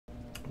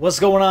What's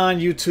going on,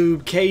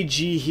 YouTube?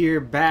 KG here,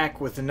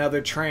 back with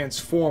another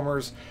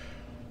Transformers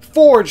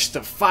Forged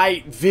to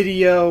Fight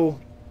video.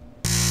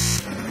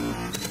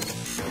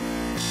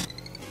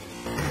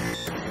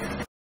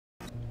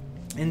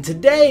 And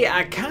today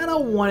I kind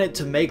of wanted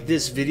to make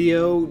this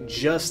video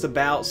just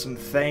about some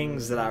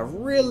things that I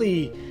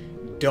really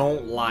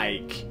don't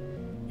like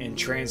in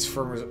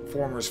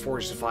Transformers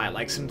Forged to Fight.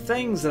 Like some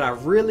things that I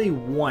really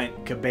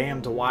want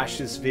Kabam to watch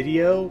this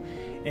video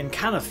and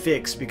kind of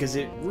fix, because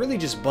it really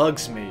just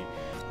bugs me.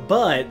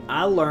 But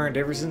I learned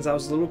ever since I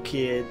was a little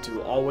kid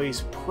to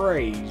always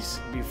praise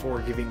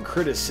before giving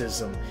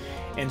criticism.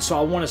 And so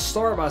I want to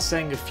start by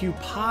saying a few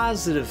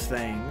positive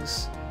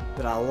things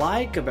that I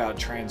like about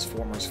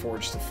Transformers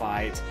Forged to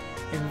Fight,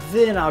 and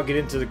then I'll get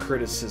into the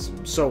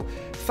criticism. So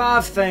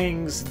 5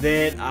 things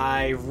that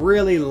I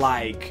really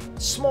like,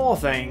 small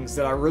things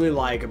that I really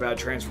like about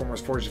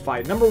Transformers Forged to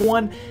Fight. Number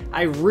 1,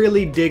 I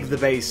really dig the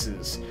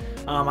bases.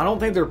 I don't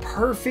think they're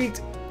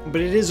perfect,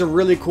 but it is a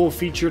really cool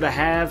feature to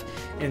have,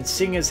 and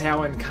seeing as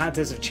how in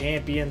Contest of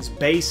Champions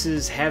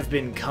bases have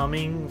been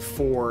coming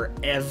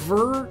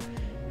forever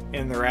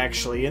and they're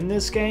actually in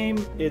this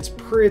game, it's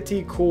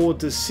pretty cool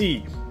to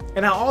see.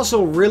 And I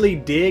also really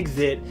dig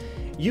that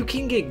you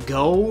can get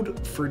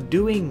gold for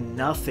doing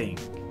nothing.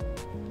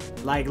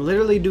 Like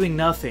literally doing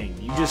nothing.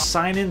 You just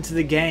sign into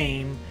the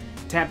game,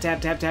 tap,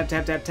 tap, tap, tap,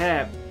 tap, tap,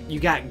 tap, you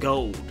got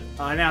gold.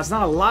 Now it's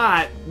not a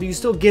lot, but you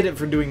still get it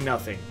for doing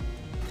nothing.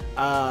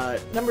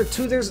 Number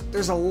 2,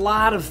 there's a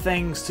lot of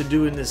things to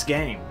do in this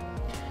game.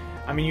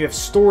 I mean, you have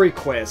story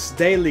quests,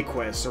 daily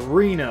quests,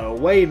 arena,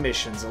 away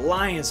missions,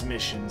 alliance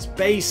missions,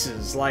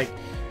 bases. Like,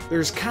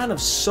 there's kind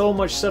of so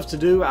much stuff to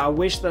do. I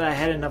wish that I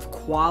had enough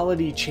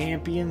quality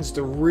champions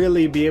to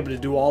really be able to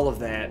do all of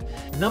that.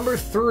 Number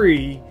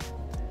 3,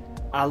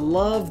 I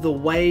love the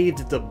way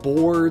that the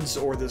boards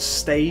or the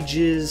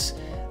stages,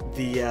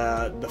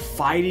 the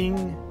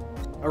fighting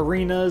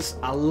arenas,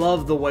 I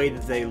love the way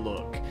that they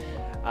look.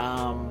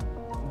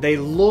 They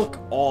look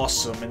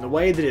awesome, and the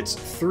way that it's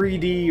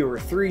 3D or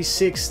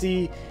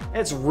 360,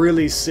 that's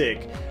really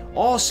sick.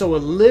 Also, a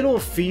little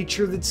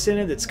feature that's in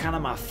it that's kind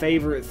of my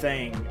favorite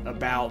thing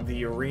about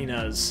the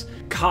arenas: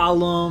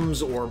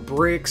 columns or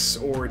bricks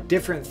or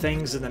different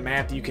things in the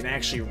map that you can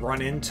actually run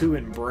into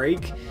and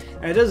break.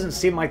 And it doesn't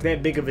seem like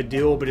that big of a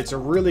deal, but it's a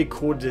really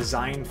cool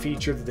design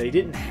feature that they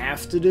didn't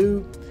have to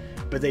do,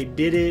 but they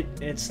did it,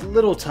 and it's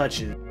little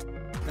touches.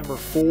 Number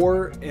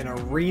 4, in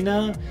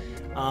arena,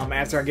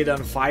 after I get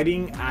done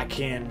fighting, I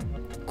can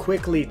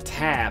quickly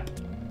tap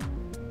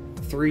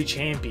 3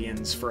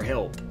 champions for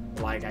help.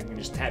 Like, I can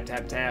just tap,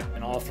 tap, tap,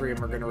 and all 3 of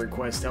them are going to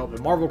request help.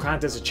 In Marvel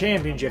Contest of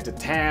Champions, you have to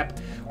tap,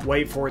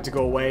 wait for it to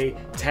go away,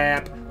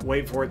 tap,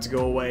 wait for it to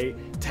go away,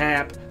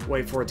 tap,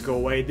 wait for it to go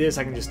away. This,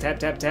 I can just tap,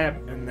 tap, tap,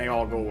 and they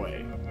all go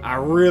away. I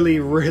really,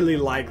 really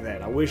like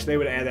that. I wish they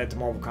would add that to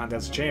Marvel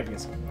Contest of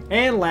Champions.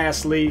 And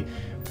lastly,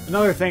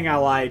 another thing I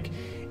like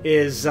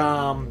is,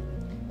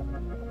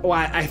 well,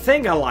 I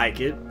think I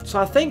like it. So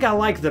I think I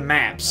like the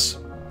maps.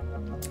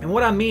 And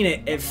what I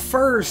mean, at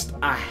first,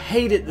 I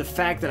hated the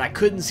fact that I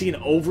couldn't see an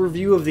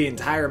overview of the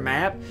entire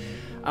map.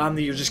 That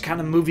you're just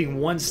kind of moving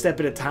one step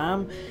at a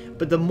time.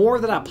 But the more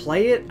that I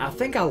play it, I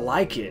think I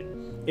like it.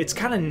 It's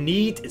kind of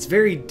neat. It's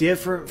very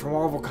different from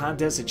Marvel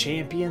Contest of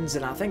Champions,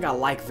 and I think I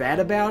like that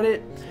about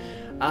it.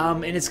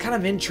 And it's kind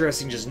of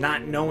interesting just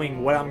not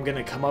knowing what I'm going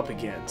to come up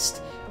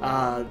against.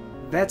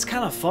 That's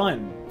kind of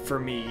fun for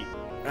me.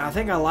 And I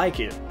think I like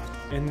it.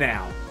 And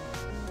now,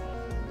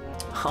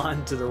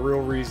 on to the real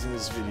reason of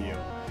this video.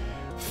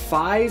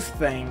 5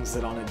 things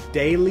that on a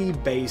daily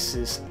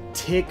basis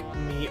tick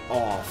me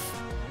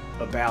off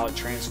about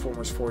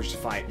Transformers Forged to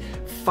Fight.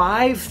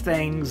 5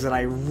 things that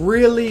I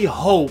really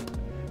hope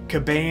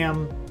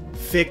Kabam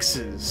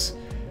fixes.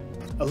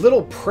 A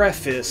little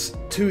preface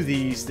to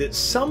these, that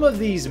some of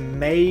these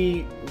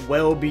may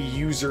well be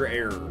user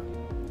error.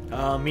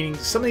 Meaning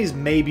some of these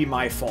may be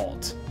my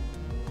fault.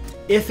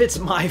 If it's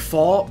my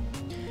fault,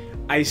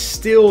 I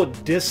still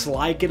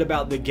dislike it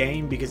about the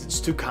game because it's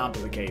too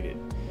complicated.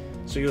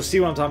 So you'll see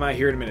what I'm talking about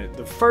here in a minute.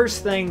 The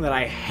first thing that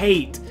I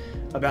hate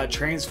about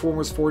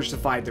Transformers Forged to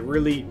Fight that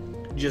really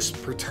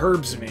just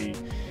perturbs me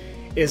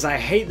is I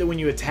hate that when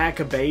you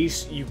attack a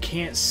base, you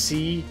can't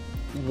see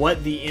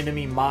what the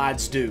enemy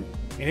mods do.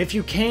 And if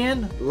you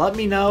can, let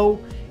me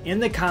know in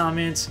the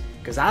comments,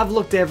 because I've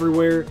looked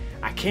everywhere.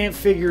 I can't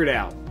figure it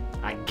out.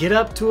 I get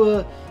up to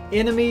an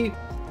enemy,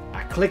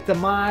 I click the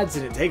mods,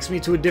 and it takes me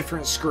to a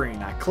different screen.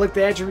 I click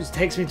the attributes, it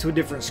takes me to a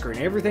different screen.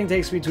 Everything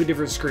takes me to a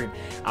different screen.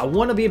 I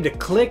want to be able to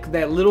click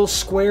that little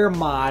square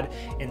mod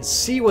and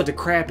see what the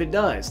crap it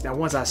does. Now,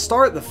 once I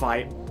start the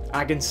fight,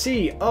 I can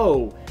see,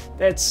 oh,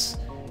 that's,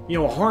 you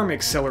know, a harm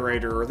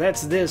accelerator, or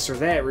that's this or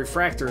that,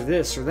 refractor,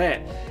 this or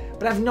that.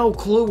 But I have no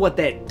clue what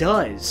that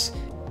does.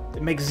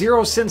 It makes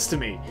 0 sense to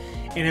me.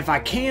 And if I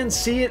can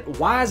see it,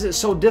 why is it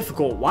so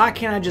difficult? Why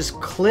can't I just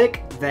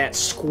click that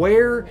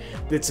square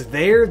that's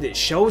there that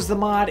shows the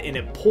mod and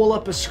it pull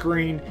up a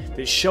screen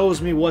that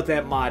shows me what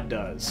that mod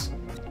does?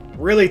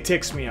 Really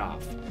ticks me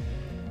off.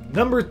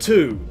 Number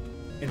 2,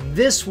 And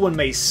this one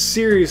may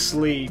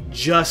seriously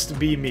just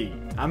be me.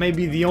 I may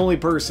be the only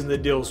person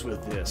that deals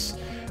with this.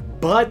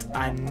 But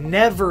I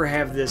never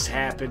have this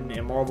happen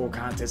in Marvel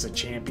Contest of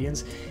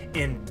Champions,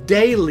 and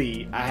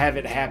daily I have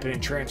it happen in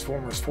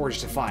Transformers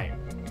Forged to Fight.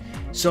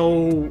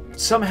 So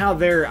somehow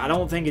there, I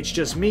don't think it's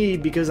just me,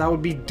 because I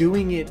would be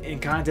doing it in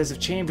Contest of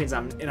Champions,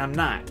 and I'm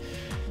not.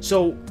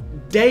 So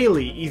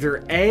daily,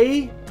 either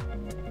A,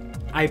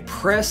 I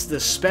press the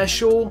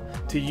special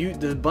to use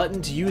the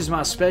button to use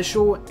my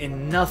special,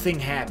 and nothing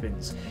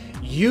happens.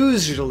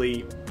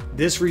 Usually,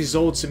 this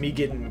results in me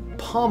getting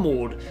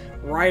pummeled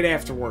right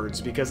afterwards,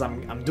 because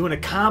I'm doing a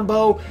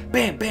combo,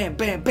 bam, bam,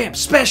 bam, bam,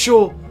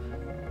 special,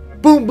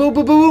 boom, boom,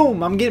 boom,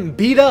 boom. I'm getting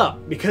beat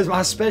up because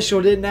my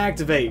special didn't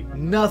activate.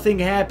 Nothing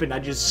happened. I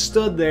just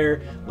stood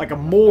there like a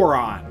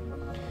moron.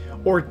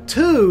 Or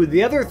two,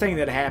 the other thing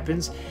that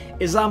happens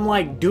is I'm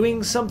like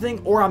doing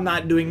something, or I'm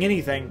not doing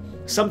anything.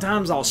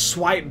 Sometimes I'll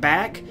swipe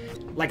back,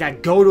 like I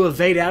go to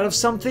evade out of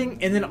something,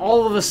 and then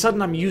all of a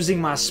sudden I'm using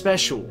my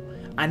special.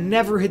 I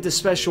never hit the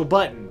special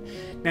button.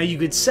 Now you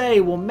could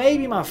say, well,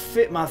 maybe my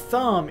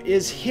thumb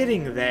is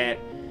hitting that,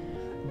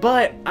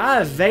 but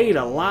I evade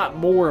a lot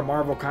more in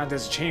Marvel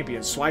Contest of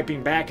Champions,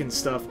 swiping back and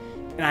stuff,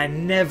 and I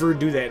never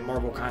do that in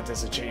Marvel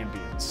Contest of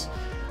Champions.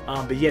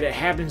 But yet it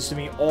happens to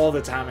me all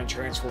the time in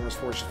Transformers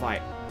Forged to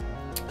Fight.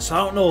 So I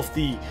don't know if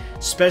the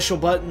special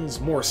button's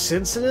more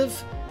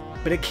sensitive,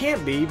 but it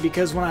can't be,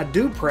 because when I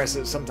do press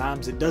it,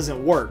 sometimes it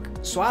doesn't work.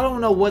 So I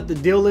don't know what the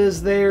deal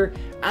is there.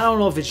 I don't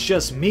know if it's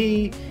just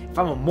me, if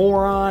I'm a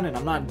moron and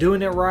I'm not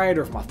doing it right,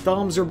 or if my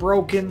thumbs are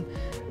broken,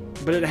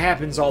 but it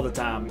happens all the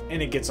time, and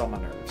it gets on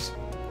my nerves.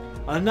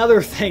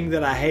 Another thing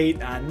that I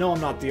hate, I know I'm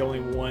not the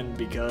only one,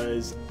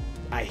 because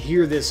I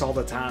hear this all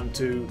the time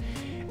too,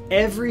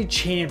 every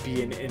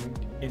champion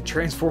in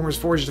Transformers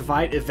Forged to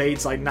Fight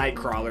evades like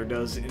Nightcrawler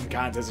does in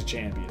Contest of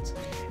Champions.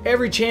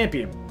 Every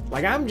champion.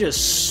 Like, I'm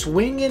just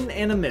swinging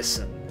and a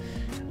missing.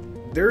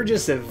 They're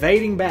just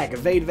evading back,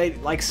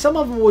 evade. Like, some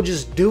of them will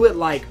just do it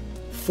like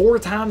 4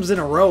 times in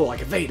a row.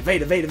 Like,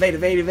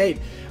 evade.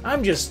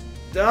 I'm just,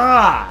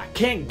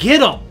 can't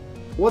get them.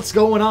 What's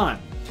going on?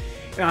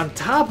 And on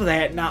top of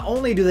that, not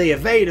only do they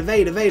evade,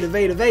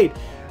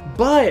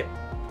 but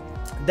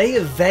they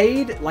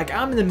evade, like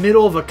I'm in the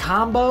middle of a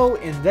combo,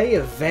 and they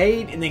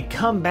evade and then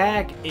come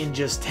back and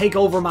just take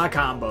over my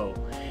combo.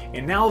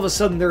 And now all of a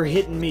sudden they're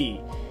hitting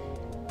me.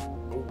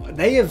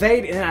 They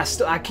evade and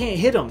I can't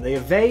hit them. They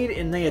evade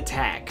and they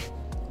attack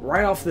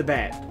right off the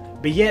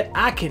bat. But yet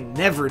I can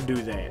never do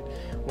that.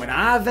 When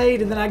I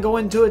evade and then I go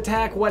into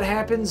attack, what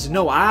happens?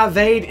 No, I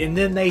evade and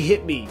then they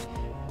hit me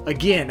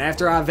again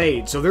after I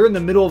evade. So they're in the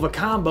middle of a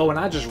combo and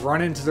I just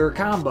run into their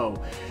combo.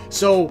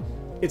 So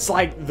it's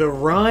like the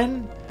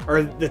run,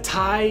 or the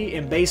tie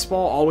in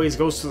baseball always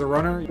goes to the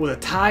runner. Well, the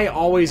tie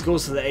always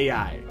goes to the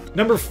AI.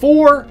 Number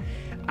 4,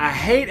 I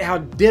hate how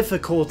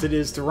difficult it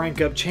is to rank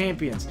up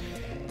champions.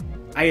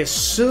 I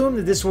assume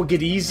that this will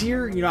get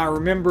easier. You know, I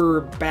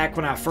remember back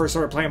when I first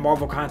started playing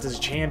Marvel Contest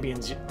of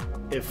Champions,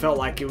 it felt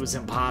like it was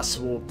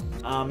impossible.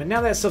 And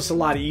now that stuff's a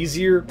lot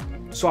easier.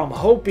 So I'm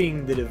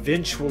hoping that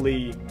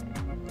eventually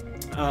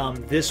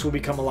this will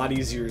become a lot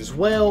easier as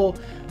well.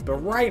 But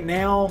right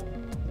now,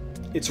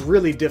 it's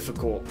really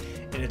difficult.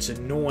 And it's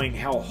annoying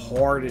how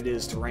hard it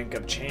is to rank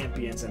up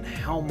champions and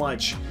how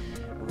much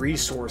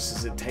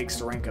resources it takes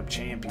to rank up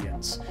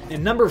champions.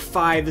 And number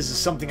 5, this is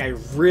something I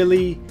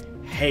really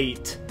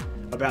hate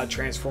about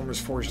Transformers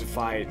Forged to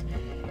Fight,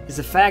 is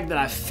the fact that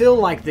I feel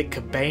like that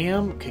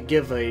Kabam could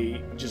give a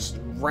just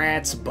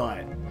rat's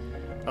butt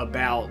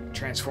about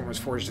Transformers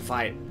Forged to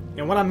Fight.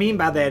 And what I mean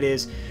by that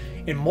is,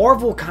 in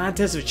Marvel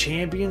Contest of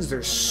Champions,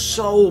 there's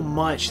so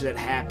much that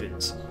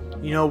happens.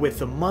 You know, with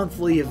the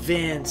monthly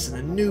events and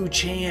the new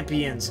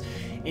champions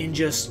and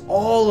just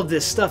all of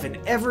this stuff. And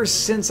ever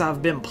since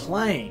I've been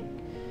playing,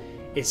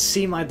 it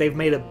seemed like they've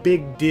made a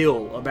big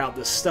deal about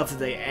the stuff that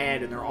they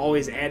add, and they're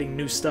always adding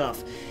new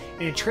stuff.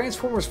 And in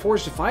Transformers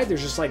Forged to Fight,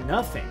 there's just like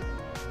nothing.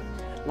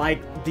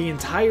 Like, the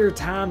entire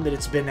time that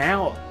it's been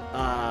out,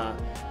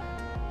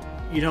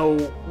 you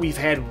know, we've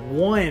had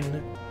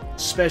one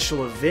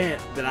special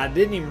event that I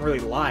didn't even really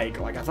like.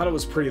 Like, I thought it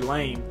was pretty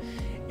lame.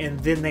 And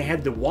then they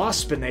had the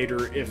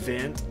Waspinator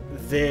event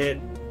that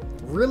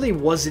really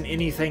wasn't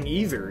anything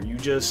either. You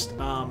just,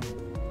 I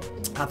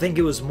think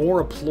it was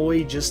more a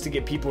ploy just to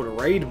get people to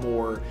raid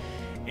more.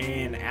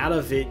 And out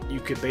of it, you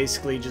could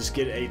basically just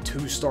get a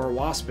 2-star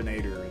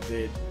Waspinator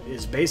that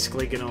is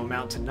basically going to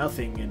amount to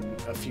nothing in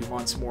a few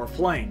months more of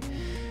playing.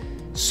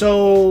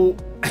 So,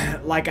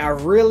 like, they're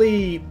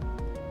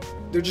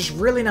just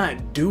really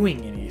not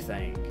doing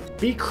anything.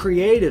 Be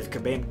creative,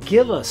 Kabam.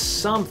 Give us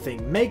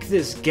something. Make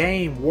this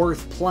game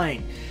worth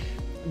playing.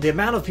 The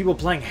amount of people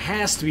playing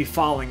has to be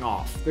falling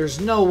off.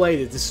 There's no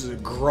way that this is a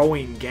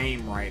growing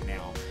game right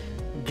now.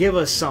 Give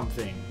us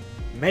something.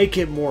 Make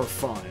it more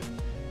fun.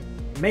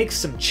 Make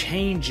some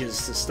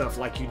changes to stuff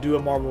like you do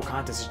in Marvel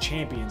Contest of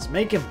Champions.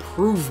 Make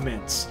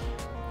improvements.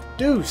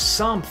 Do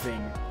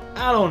something.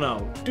 I don't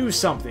know. Do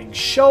something.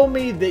 Show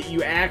me that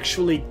you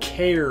actually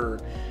care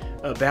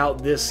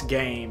about this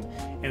game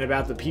and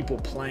about the people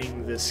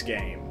playing this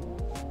game.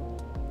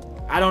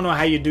 I don't know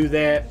how you do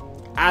that.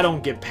 I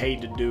don't get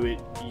paid to do it.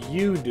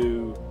 You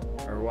do,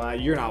 or why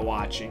you're not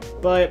watching,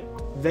 but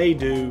they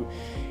do,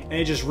 and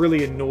it just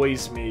really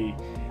annoys me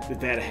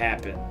that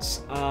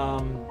happens.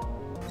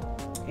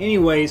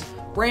 Anyways,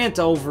 rant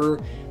over.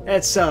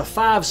 That's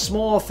 5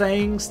 small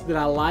things that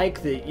I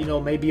like that, you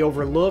know, may be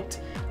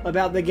overlooked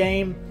about the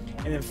game,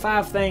 and then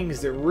 5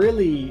 things that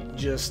really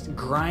just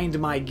grind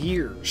my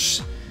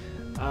gears.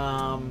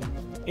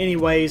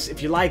 Anyways,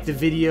 if you liked the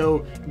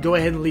video, go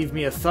ahead and leave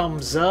me a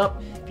thumbs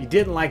up. If you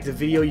didn't like the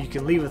video, you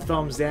can leave a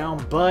thumbs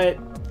down, but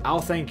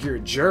I'll think you're a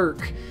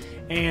jerk.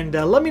 And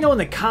let me know in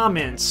the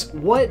comments,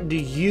 what do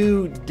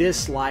you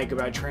dislike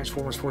about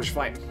Transformers Force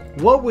Fight?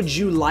 What would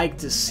you like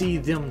to see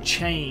them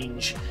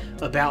change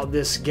about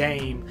this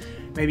game?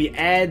 Maybe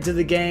add to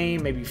the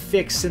game, maybe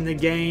fix in the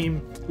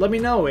game. Let me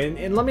know,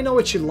 and let me know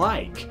what you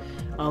like.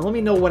 Let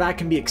me know what I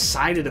can be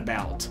excited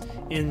about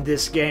in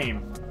this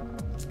game.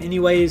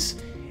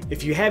 Anyways,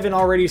 if you haven't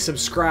already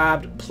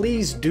subscribed,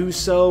 please do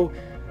so.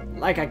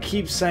 Like I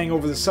keep saying,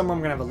 over the summer I'm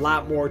going to have a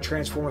lot more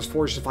Transformers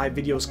Force Fight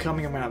videos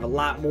coming. I'm going to have a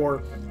lot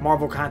more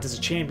Marvel Contest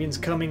of Champions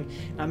coming.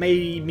 I may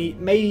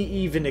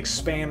even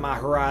expand my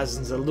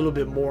horizons a little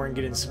bit more and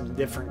get in some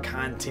different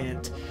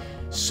content.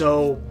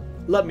 So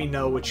let me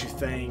know what you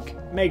think.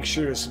 Make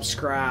sure to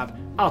subscribe.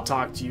 I'll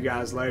talk to you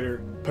guys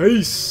later.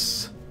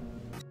 Peace!